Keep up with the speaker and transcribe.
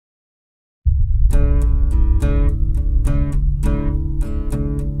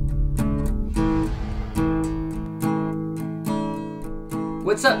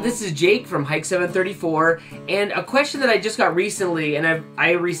What's up? This is Jake from Hike 734, and a question that I just got recently, and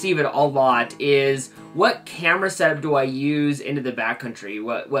I receive it a lot, is what camera setup do I use into the backcountry?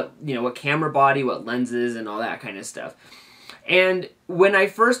 What camera body, what lenses, and all that kind of stuff. And when I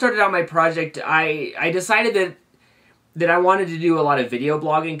first started on my project, I decided that I wanted to do a lot of video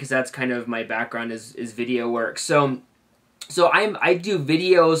blogging because that's kind of my background is video work. So I do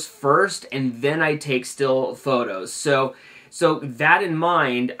videos first, and then I take still photos. So that in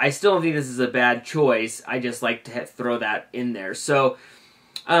mind, I still don't think this is a bad choice. I just like to throw that in there. So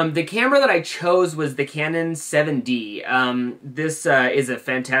the camera that I chose was the Canon 7D. This is a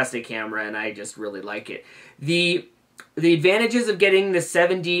fantastic camera, and I just really like it. The advantages of getting the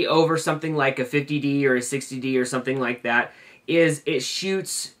 7D over something like a 50D or a 60D or something like that is it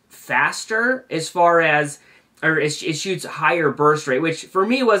shoots faster as far as, or it shoots higher burst rate, which for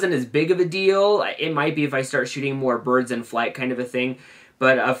me wasn't as big of a deal. It might be if I start shooting more birds in flight kind of a thing.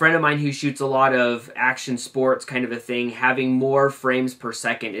 But a friend of mine who shoots a lot of action sports kind of a thing, having more frames per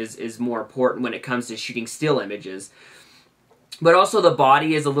second is more important when it comes to shooting still images. But also the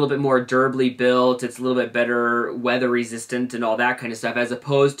body is a little bit more durably built. It's a little bit better weather resistant and all that kind of stuff, as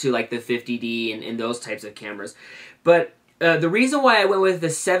opposed to like the 50D and those types of cameras. But the reason why I went with the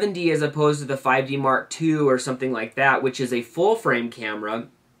 7D as opposed to the 5D Mark II or something like that, which is a full frame camera,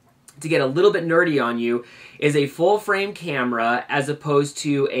 to get a little bit nerdy on you, is a full frame camera as opposed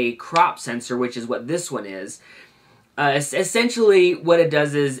to a crop sensor, which is what this one is. Essentially what it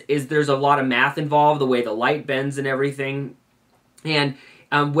does is there's a lot of math involved, the way the light bends and everything. And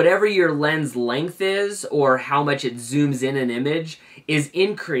whatever your lens length is, or how much it zooms in an image, is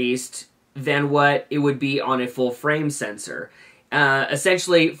increased than what it would be on a full frame sensor.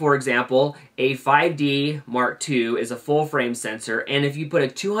 Essentially, for example, a 5D Mark II is a full frame sensor, and if you put a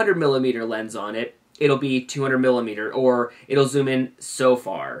 200mm lens on it, it'll be 200mm, or it'll zoom in so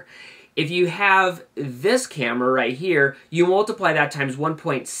far. If you have this camera right here, you multiply that times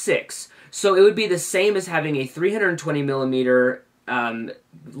 1.6. So it would be the same as having a 320mm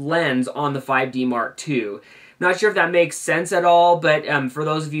lens on the 5D Mark II. Not sure if that makes sense at all, but for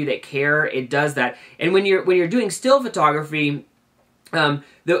those of you that care, it does that. And when you're doing still photography,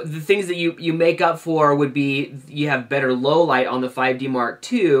 the things that you make up for would be you have better low light on the 5D Mark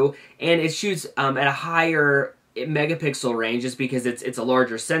II, and it shoots at a higher megapixel range just because it's a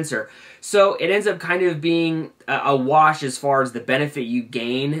larger sensor. So it ends up kind of being a wash as far as the benefit you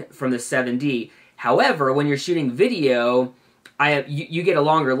gain from the 7D. However, when you're shooting video, you get a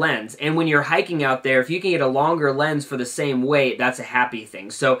longer lens, and when you're hiking out there, if you can get a longer lens for the same weight, that's a happy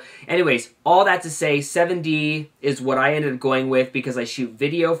thing. So anyways, all that to say, 7D is what I ended up going with because I shoot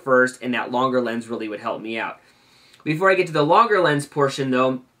video first, and that longer lens really would help me out. Before I get to the longer lens portion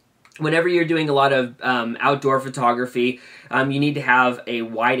though, whenever you're doing a lot of outdoor photography, you need to have a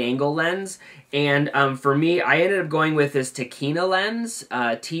wide angle lens. And for me, I ended up going with this Tokina lens,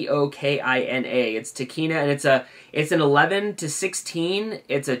 T-O-K-I-N-A. It's Tokina, and it's an 11-16.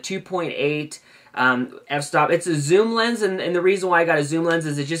 It's a 2.8 f-stop. It's a zoom lens, and the reason why I got a zoom lens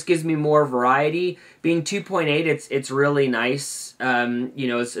is it just gives me more variety. Being 2.8, it's really nice, you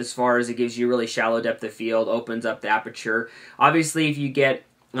know, as far as it gives you really shallow depth of field, opens up the aperture. Obviously, if you get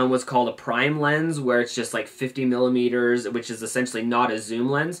what's called a prime lens, where it's just like 50mm, which is essentially not a zoom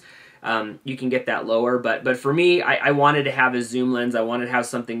lens, you can get that lower, but for me, I wanted to have a zoom lens. I wanted to have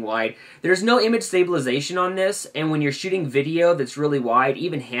something wide. There's no image stabilization on this, and when you're shooting video that's really wide,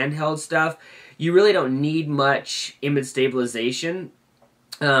 even handheld stuff, you really don't need much image stabilization.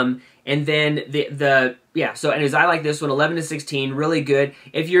 And then so anyways, I like this one, 11-16, really good.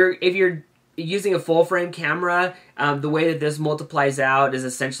 If you're using a full frame camera, the way that this multiplies out is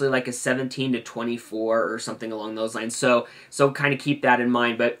essentially like a 17-24 or something along those lines. So kind of keep that in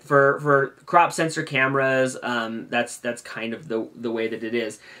mind. But for crop sensor cameras, that's kind of the way that it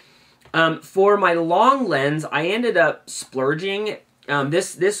is. For my long lens, I ended up splurging.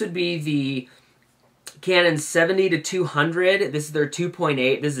 This would be the Canon 70-200. This is their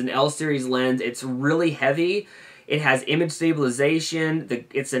 2.8. This is an L series lens. It's really heavy. It has image stabilization.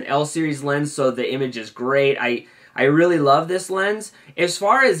 It's an L series lens, so the image is great. I really love this lens. As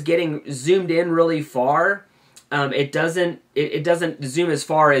far as getting zoomed in really far, it doesn't zoom as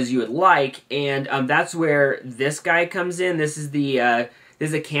far as you would like, and that's where this guy comes in. This is a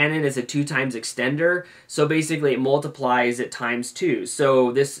Canon. It's a 2x extender, so basically it multiplies it times 2.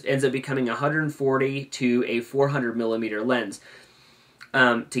 So this ends up becoming 140 to a 400mm lens.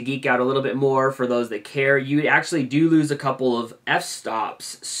 To geek out a little bit more for those that care, you actually do lose a couple of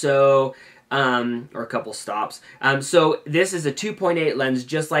f-stops, so or a couple stops. So this is a 2.8 lens,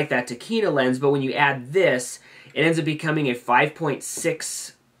 just like that Tokina lens, but when you add this, it ends up becoming a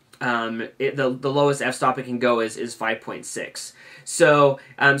 5.6. The lowest f-stop it can go is 5.6. So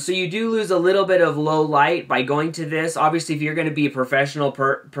so you do lose a little bit of low light by going to this. Obviously, if you're going to be a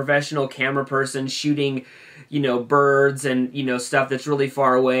professional camera person shooting, you know, birds and, you know, stuff that's really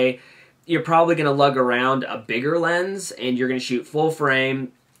far away, you're probably going to lug around a bigger lens and you're going to shoot full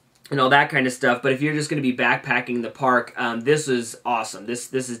frame and all that kind of stuff. But if you're just going to be backpacking the park, this is awesome.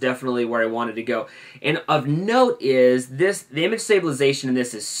 This is definitely where I wanted to go. And of note is the image stabilization in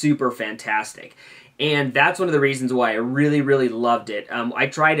this is super fantastic. And that's one of the reasons why I really, really loved it. I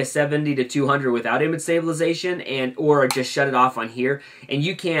tried a 70 to 200 without image stabilization, or just shut it off on here, and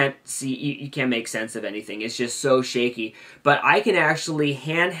you can't see, you can't make sense of anything. It's just so shaky. But I can actually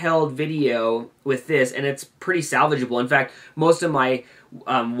handheld video with this, and it's pretty salvageable. In fact, most of my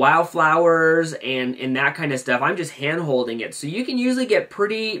wildflowers and that kind of stuff, I'm just hand holding it. So you can usually get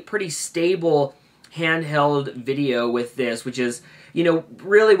pretty stable handheld video with this, which is, you know,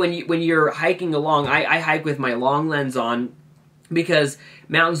 really when you're hiking along, I hike with my long lens on because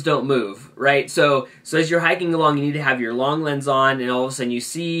mountains don't move, right? So as you're hiking along, you need to have your long lens on, and all of a sudden you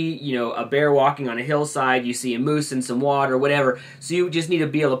see, you know, a bear walking on a hillside, you see a moose in some water, whatever. So you just need to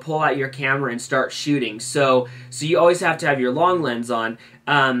be able to pull out your camera and start shooting. So you always have to have your long lens on.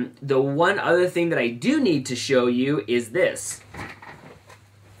 The one other thing that I do need to show you is this.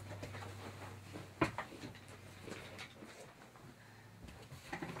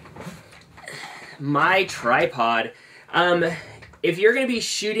 My tripod. If you're going to be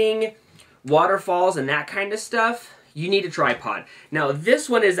shooting waterfalls and that kind of stuff, you need a tripod. Now, this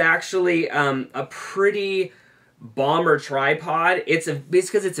one is actually a pretty bomber tripod. It's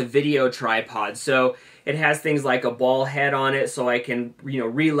because it's a video tripod, so it has things like a ball head on it, so I can, you know,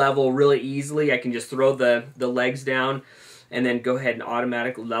 re-level really easily. I can just throw the legs down and then go ahead and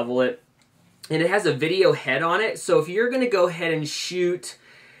automatically level it. And it has a video head on it, so if you're going to go ahead and shoot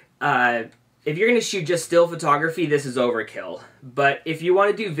if you're going to shoot just still photography, this is overkill. But if you want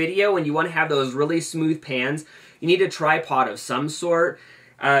to do video and you want to have those really smooth pans, you need a tripod of some sort.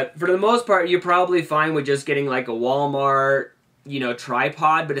 For the most part, you're probably fine with just getting like a Walmart, you know,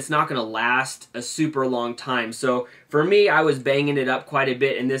 tripod, but it's not going to last a super long time. So for me, I was banging it up quite a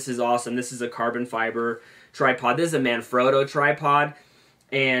bit, and this is awesome. This is a carbon fiber tripod. This is a Manfrotto tripod,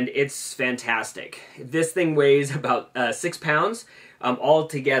 and it's fantastic. This thing weighs about 6 pounds. All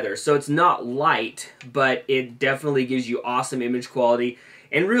together. So it's not light, but it definitely gives you awesome image quality.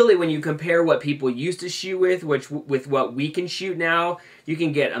 And really, when you compare what people used to shoot with what we can shoot now, you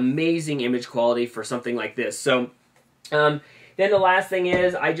can get amazing image quality for something like this. So then the last thing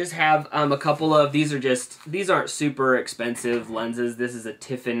is, I just have a couple of, these aren't super expensive lenses. This is a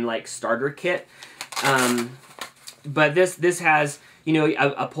Tiffin like starter kit. But this has, you know,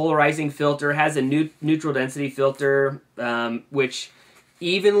 a polarizing filter, has a neutral density filter, which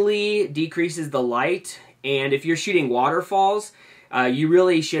evenly decreases the light. And if you're shooting waterfalls, you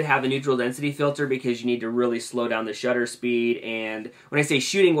really should have a neutral density filter because you need to really slow down the shutter speed. And when I say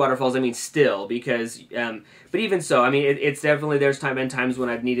shooting waterfalls, I mean still, because, but even so, I mean, it's definitely, there's been times when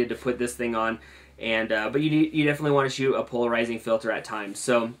I've needed to put this thing on, and but you definitely want to shoot a polarizing filter at times.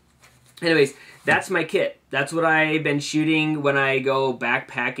 So anyways, that's my kit. That's what I've been shooting when I go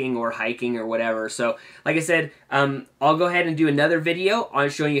backpacking or hiking or whatever. So, like I said, I'll go ahead and do another video on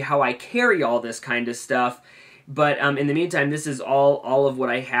showing you how I carry all this kind of stuff. But in the meantime, this is all of what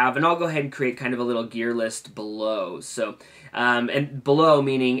I have, and I'll go ahead and create kind of a little gear list below. So, and below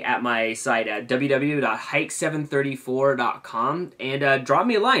meaning at my site at www.hike734.com, and drop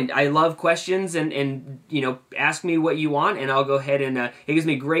me a line. I love questions, and you know, ask me what you want, and I'll go ahead and it gives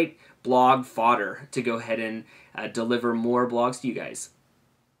me great blog fodder to go ahead and deliver more blogs to you guys.